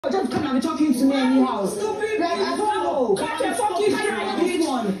Just come and be talking to me anyhow. Stupid. Like, I don't know. Catch a fucking strike,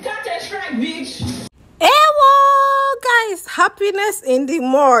 bitch. Catch a strike, bitch. Hello, guys. Happiness in the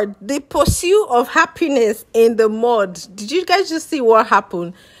mud. The pursuit of happiness in the mud. Did you guys just see what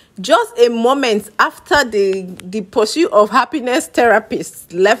happened? Just a moment after the pursuit of happiness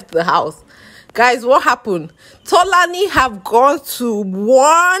therapist left the house. Guys, what happened? Tolani have gone to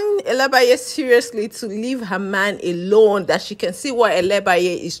warn Ilebaye seriously to leave her man alone, that she can see what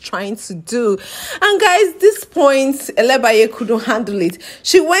Ilebaye is trying to do. And guys, this point, Ilebaye couldn't handle it.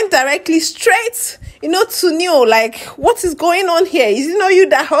 She went directly straight, to Neo. Like, what is going on here? Is it not you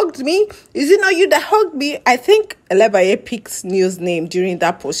that hugged me? Is it not you that hugged me? I think Ilebaye picked Neo's name during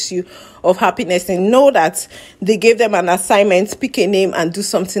that pursuit of happiness, and know that they gave them an assignment, pick a name and do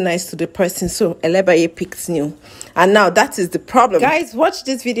something nice to the person. So Ilebaye picked Neo, and now that is the problem. Guys, watch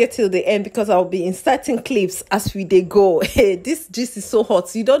this video till the end, because I'll be inserting clips as we go. Hey, this gist is so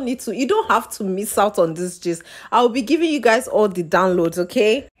hot, you don't have to miss out on this gist. I'll be giving you guys all the downloads,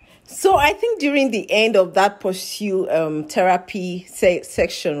 okay? So I think during the end of that pursuit therapy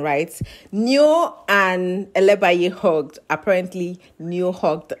section, right, Neo and Ilebaye hugged. Apparently, Neo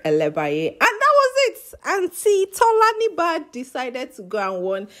hugged Ilebaye, and that was it. And see, Tolanibaj decided to go and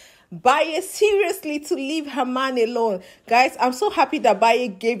warn Baye seriously to leave her man alone. Guys, I'm so happy that Baye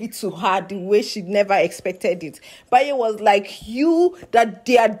gave it to her the way she never expected it. Baye was like, you that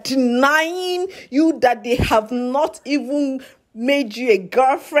they are denying, you that they have not even made you a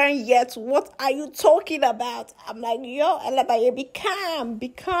girlfriend yet. What are you talking about? I'm like, yo, Ilebaye, be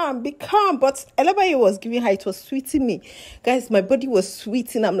calm. But Ilebaye was giving her, it was sweeting me. Guys, my body was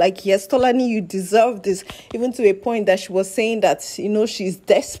sweeting. I'm like, yes, Tolani, you deserve this. Even to a point that she was saying that, she's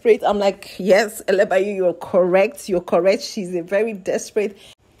desperate. I'm like, yes, Ilebaye, you're correct. She's a very desperate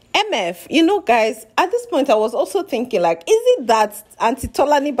MF. Guys, at this point, I was also thinking, like, is it that Auntie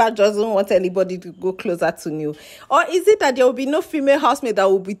Tolanibaj doesn't want anybody to go closer to Neo? Or is it that there will be no female housemate that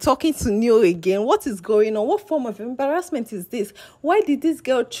will be talking to Neo again? What is going on? What form of embarrassment is this? Why did this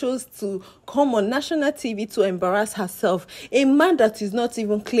girl choose to come on national TV to embarrass herself? A man that is not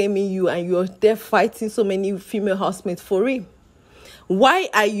even claiming you, and you're there fighting so many female housemates for him. Why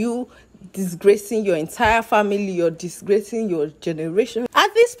are you disgracing your entire family? You're disgracing your generation.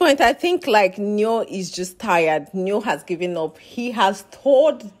 At this point, I think like Neo is just tired. Neo has given up. He has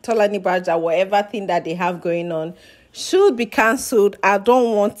told Tolanibaj that whatever thing that they have going on should be cancelled. I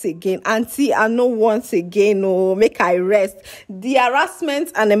don't want again. Auntie, I no want again. No, make I rest. The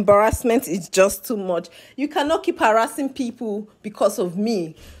harassment and embarrassment is just too much. You cannot keep harassing people because of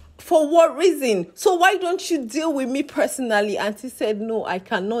me. For what reason? So why don't you deal with me personally? Auntie said, no, I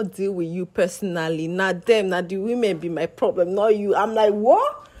cannot deal with you personally. Not them, not the women be my problem, not you. I'm like,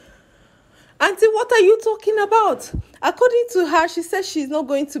 what? Auntie, what are you talking about? According to her, she said she's not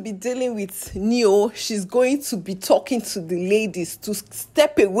going to be dealing with Neo. She's going to be talking to the ladies to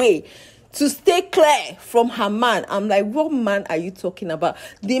step away, to stay clear from her man. I'm like, what man are you talking about?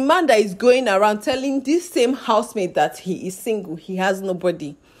 The man that is going around telling this same housemate that he is single, he has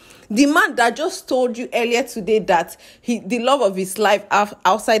nobody. The man that just told you earlier today that the love of his life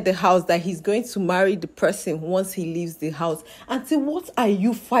outside the house, that he's going to marry the person once he leaves the house. Auntie, what are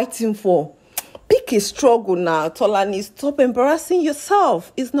you fighting for? Pick a struggle now, Tolani. Stop embarrassing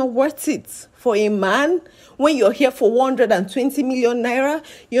yourself. It's not worth it. For a man, when you're here for 120 million naira,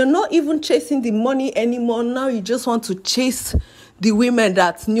 you're not even chasing the money anymore. Now you just want to chase the women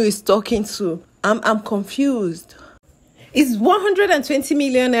that Neo is talking to. I'm confused. Is 120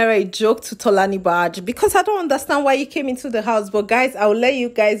 million naira a joke to Tolanibaj? Because I don't understand why you came into the house. But guys, I will let you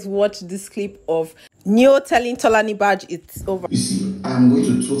guys watch this clip of Neo telling Tolanibaj it's over. You see, I'm going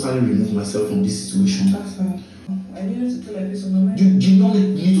to totally remove myself from this situation. That's fine. I needed to tell like this on my mind. You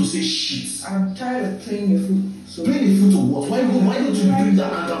don't need to say shit. I'm tired of playing your food. So Play the food to what? Why don't you bring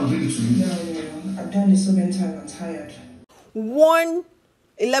that and I'll bring it to you? No. I've done this so many times. I'm tired. Warn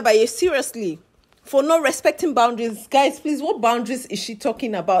Ilebaye seriously for not respecting boundaries. Guys, please, what boundaries is she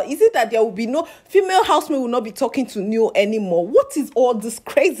talking about? Is it that there will be no female housemate will not be talking to Neo anymore? What is all this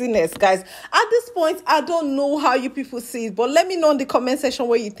craziness, guys? At this point, I don't know how you people see it, but let me know in the comment section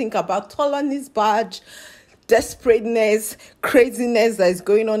what you think about Tolanibaj desperateness, craziness that is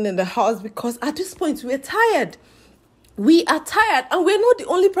going on in the house, because at this point, we're tired. We are tired, and we're not the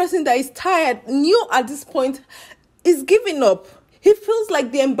only person that is tired. Neo, at this point, is giving up. He feels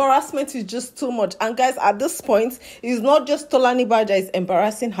like the embarrassment is just too much. And guys, at this point, it's not just Tolanibaj that is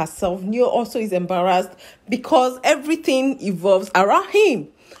embarrassing herself. Neo also is embarrassed because everything evolves around him.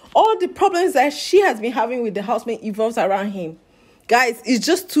 All the problems that she has been having with the housemate evolves around him. Guys, it's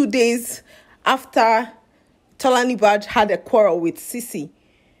just 2 days after Tolanibaj had a quarrel with CEECEE.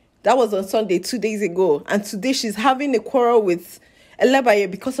 That was on Sunday, 2 days ago. And today she's having a quarrel with Ilebaye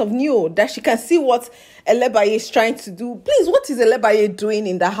because of Neo, that she can see what Ilebaye is trying to do. Please, what is Ilebaye doing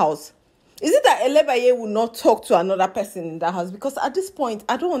in the house? Is it that Ilebaye will not talk to another person in the house? Because at this point,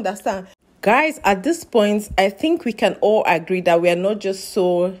 I don't understand. Guys, at this point, I think we can all agree that we are not just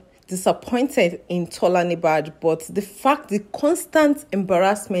so disappointed in Tolanibaj, but the constant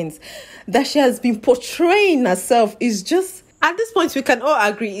embarrassment that she has been portraying herself is just, at this point, we can all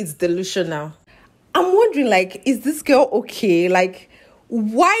agree it's delusional. I'm wondering, like, is this girl okay? Like,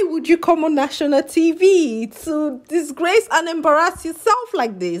 why would you come on national TV to disgrace and embarrass yourself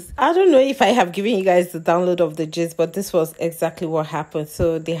like this? I don't know if I have given you guys the download of the gist, but this was exactly what happened.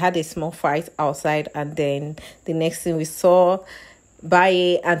 So they had a small fight outside, and then the next thing we saw,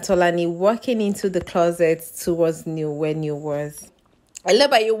 Baye and Tolani walking into the closet towards Neo, where Neo was.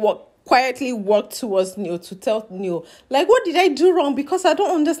 Ilebaye quietly walked towards Neo to tell Neo, like, what did I do wrong? Because I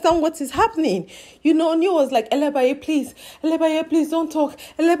don't understand what is happening. You know, Neo was like, Ilebaye, please, don't talk.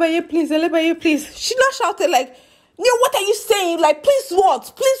 Ilebaye, please. She not shouted like, Neo, what are you saying? Like, please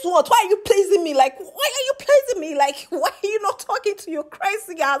what? Why are you pleasing me? Like, why are you not talking to your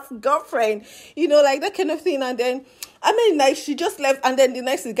crazy ass girlfriend? You know, like that kind of thing. And then, I mean, like, she just left. And then the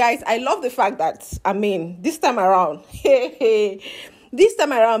next, guys, I love the fact that, I mean, this time around, this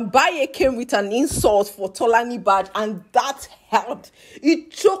time around, Baye came with an insult for Tolanibaj, and that helped.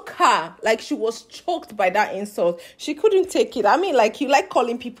 It choked her. Like, she was choked by that insult. She couldn't take it. I mean, like, you like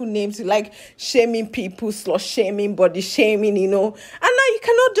calling people names, you like shaming people, slut shaming, body shaming, you know. And now you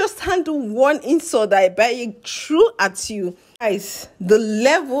cannot just handle one insult that Baye threw at you. Guys, the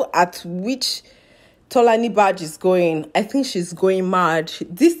level at which Tolanibaj is going, I think she's going mad.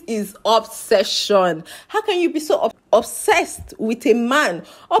 This is obsession. How can you be so obsessed with a man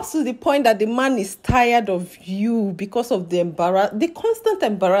up to the point that the man is tired of you because of the constant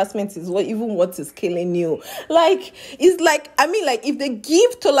embarrassment is what is killing you. Like, it's like, I mean, like, if they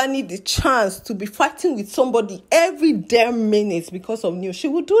give Tolani the chance to be fighting with somebody every damn minute because of Neo, she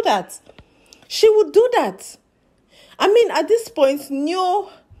would do that. I mean, at this point, Neo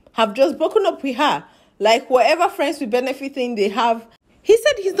have just broken up with her. Like, whatever friends with benefit thing they have, he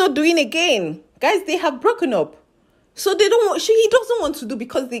said he's not doing again. Guys, they have broken up. So he doesn't want to do,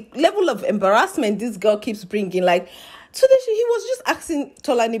 because the level of embarrassment this girl keeps bringing. Like, today he was just asking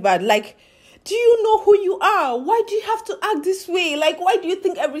Tolanibaj, like, do you know who you are? Why do you have to act this way? Like, why do you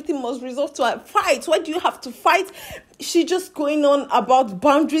think everything must resort to a fight? Why do you have to fight? She just going on about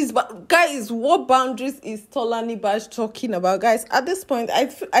boundaries. But guys, what boundaries is Tolanibaj talking about? Guys, at this point, I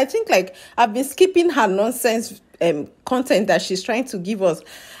think, like, I've been skipping her nonsense content that she's trying to give us.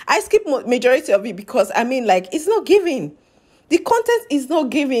 I skip majority of it because, I mean, like, it's not giving. The content is not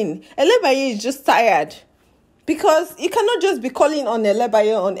giving. Ilebaye is just tired. Because you cannot just be calling on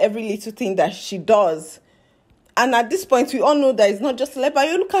Ilebaye on every little thing that she does. And at this point, we all know that it's not just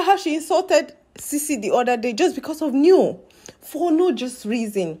Ilebaye. Look at how she insulted CEECEE the other day just because of Neo. For no just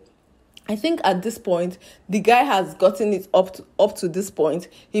reason. I think at this point, the guy has gotten it up to this point.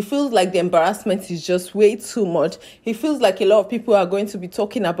 He feels like the embarrassment is just way too much. He feels like a lot of people are going to be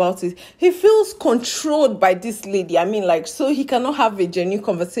talking about it. He feels controlled by this lady. I mean, like, so he cannot have a genuine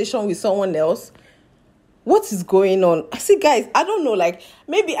conversation with someone else. What is going on? I see, guys, I don't know, like,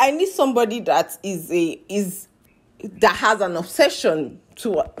 maybe I need somebody that that has an obsession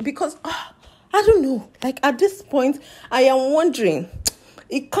to, because I don't know, like, at this point I am wondering,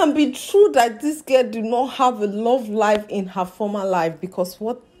 it can be true that this girl did not have a love life in her former life, because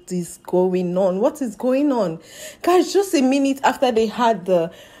what is going on? Guys, just a minute after they had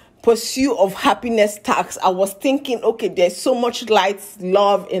the pursuit of happiness tax, I was thinking, okay, there's so much light,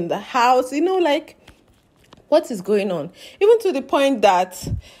 love in the house, you know, like, what is going on? Even to the point that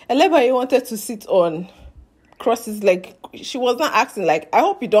Ilebaye wanted to sit on crosses, like, she was not asking, like, I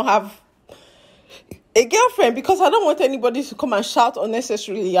hope you don't have a girlfriend, because I don't want anybody to come and shout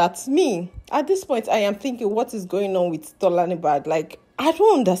unnecessarily at me. At this point, I am thinking, what is going on with Tolanibaj? Like, I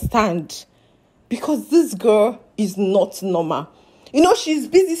don't understand, because this girl is not normal. You know, she's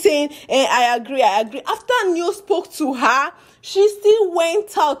busy saying, I agree. After Neo spoke to her, she still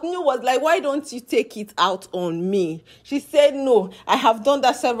went out. Neo was like, why don't you take it out on me? She said, no, I have done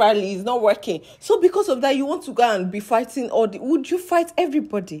that severally. It's not working. So because of that, you want to go and be fighting would you fight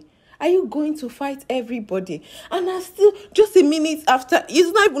everybody? Are you going to fight everybody? And I still, just a minute after,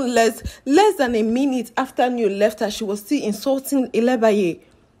 it's not even less than a minute after Neo left her, she was still insulting Ilebaye,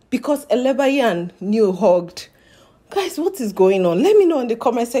 because Ilebaye and Neo hugged. Guys, what is going on? Let me know in the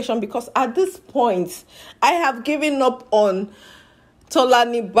comment section, because at this point, I have given up on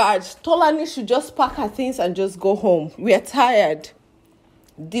Tolanibaj. Tolani should just pack her things and just go home. We are tired.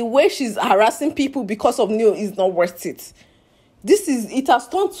 the way she's harassing people because of Neo is not worth it. It has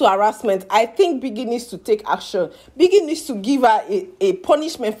turned to harassment. I think Biggie needs to take action. Biggie needs to give her a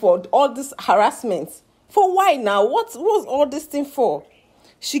punishment for all this harassment. For why now? What was all this thing for?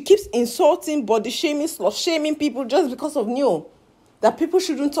 She keeps insulting, body shaming, slut shaming people just because of Neo. That people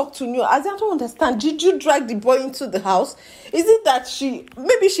shouldn't talk to Neo. I don't understand. Did you drag the boy into the house? Is it that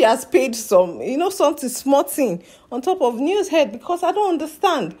maybe she has paid some, something small thing on top of Neo's head? Because I don't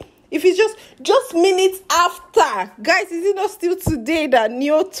understand. If it's just minutes after, guys, is it not still today that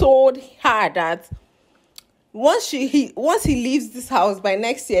Neo told her that once he leaves this house by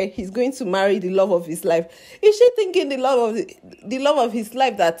next year, he's going to marry the love of his life? Is she thinking the love of his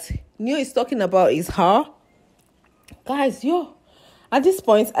life that Neo is talking about is her? Guys, at this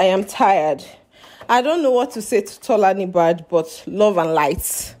point, I am tired. I don't know what to say to Tolanibaj, but love and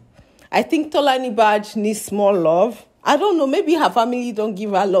light. I think Tolanibaj needs more love. I don't know, maybe her family don't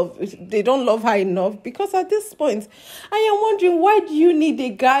give her love. They don't love her enough. Because at this point, I am wondering, why do you need a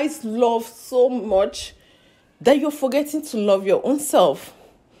guy's love so much that you're forgetting to love your own self?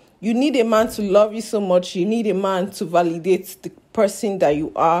 You need a man to love you so much. You need a man to validate the person that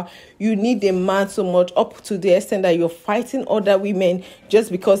you are. You need a man so much up to the extent that you're fighting other women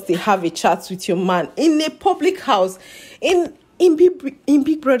just because they have a chat with your man in a public house, in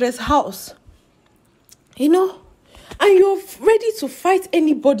Big Brother's house. And you're ready to fight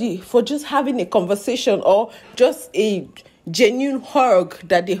anybody for just having a conversation or just a genuine hug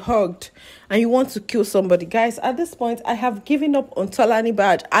that they hugged, and you want to kill somebody. Guys, at this point, I have given up on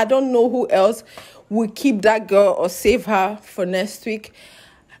Tolanibaj. I don't know who else will keep that girl or save her for next week.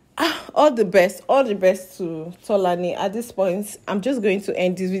 All the best to Tolani. At this point, I'm just going to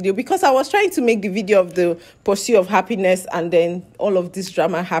end this video because I was trying to make the video of the pursuit of happiness and then all of this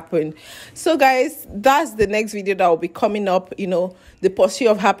drama happened. So guys, that's the next video that will be coming up. The pursuit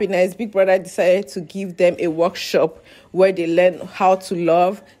of happiness. Big Brother decided to give them a workshop where they learn how to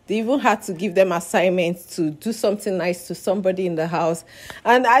love. They even had to give them assignments to do something nice to somebody in the house.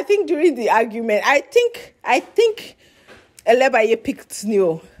 And I think during the argument, I think Ilebaye picked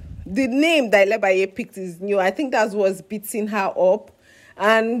Neo. The name that Ilebaye picked is Neo. I think that's what's beating her up.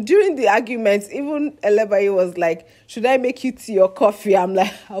 And during the arguments, even Ilebaye was like, should I make you tea or coffee? I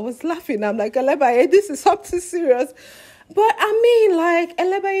was laughing. I'm like, Ilebaye, this is something serious. But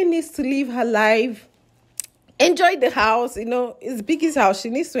Ilebaye needs to live her life. Enjoy the house. It's Biggie's house.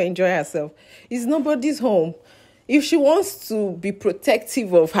 She needs to enjoy herself. It's nobody's home. If she wants to be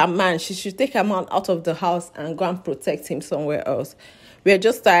protective of her man, she should take her man out of the house and go and protect him somewhere else. We are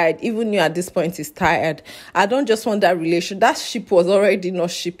just tired. Even you at this point is tired. I don't just want that relation. That ship was already not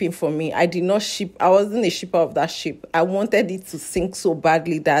shipping for me. I wasn't a shipper of that ship. I wanted it to sink so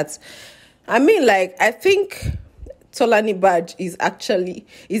badly that, I think Tolanibaj is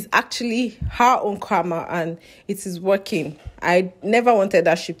actually her own karma, and it is working. I never wanted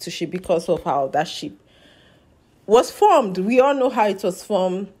that ship to ship because of how that ship was formed. We all know how it was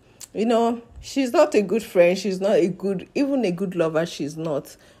formed. She's not a good friend. She's not even a good lover. She's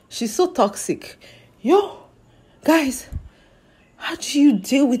not. She's so toxic. Guys, how do you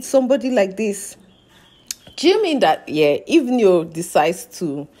deal with somebody like this? Do you mean that, if Neo decides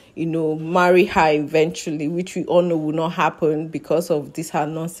to, marry her eventually, which we all know will not happen because of this her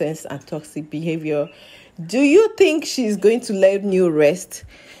nonsense and toxic behavior, do you think she's going to let Neo rest?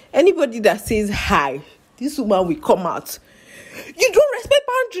 Anybody that says hi, this woman will come out. You don't respect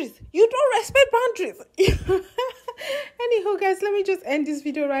boundaries. You don't respect boundaries. Anywho, guys, let me just end this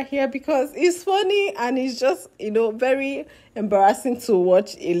video right here because it's funny and it's just, very embarrassing to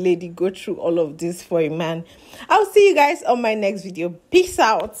watch a lady go through all of this for a man. I'll see you guys on my next video. Peace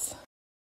out.